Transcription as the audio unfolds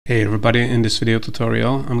Hey everybody, in this video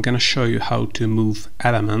tutorial I'm gonna show you how to move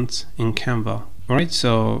elements in Canva. Alright,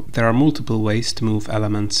 so there are multiple ways to move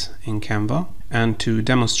elements in Canva, and to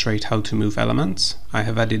demonstrate how to move elements I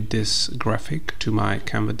have added this graphic to my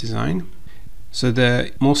Canva design. So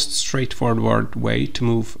the most straightforward way to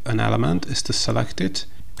move an element is to select it,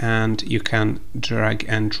 and you can drag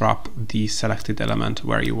and drop the selected element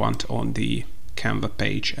where you want on the Canva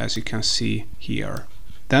page, as you can see here.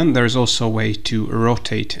 Then there's also a way to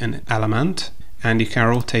rotate an element, and you can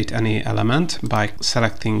rotate any element by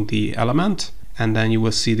selecting the element, and then you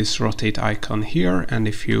will see this rotate icon here, and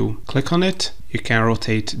if you click on it you can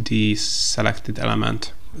rotate the selected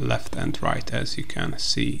element left and right, as you can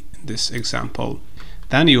see in this example.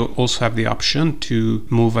 Then you also have the option to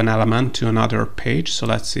move an element to another page. So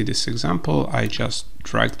let's see this example. I just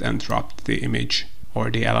dragged and dropped the image or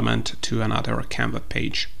the element to another Canva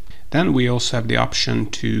page. Then we also have the option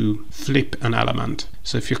to flip an element.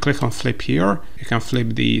 So if you click on flip here, you can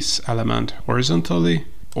flip this element horizontally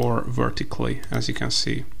or vertically, as you can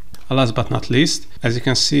see. And last but not least, as you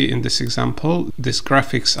can see in this example, this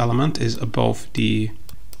graphics element is above the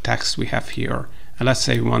text we have here. And let's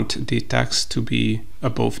say we want the text to be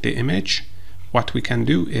above the image. What we can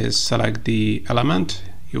do is select the element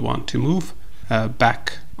you want to move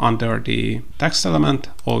back under the text element.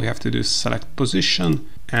 All we have to do is select position,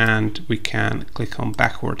 and we can click on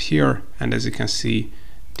backward here, and as you can see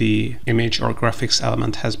the image or graphics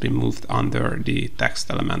element has been moved under the text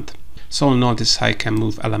element. So notice how I can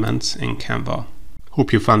move elements in Canva.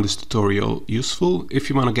 Hope you found this tutorial useful. If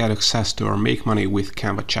you want to get access to our Make Money with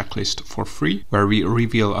Canva checklist for free, where we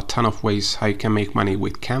reveal a ton of ways how you can make money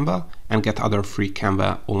with Canva and get other free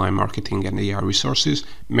Canva online marketing and AI resources,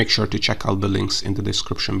 make sure to check out the links in the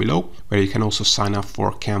description below, where you can also sign up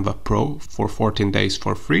for Canva Pro for 14 days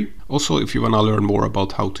for free. Also, if you want to learn more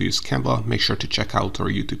about how to use Canva, make sure to check out our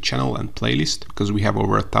YouTube channel and playlist, because we have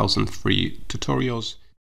over 1,000 free tutorials.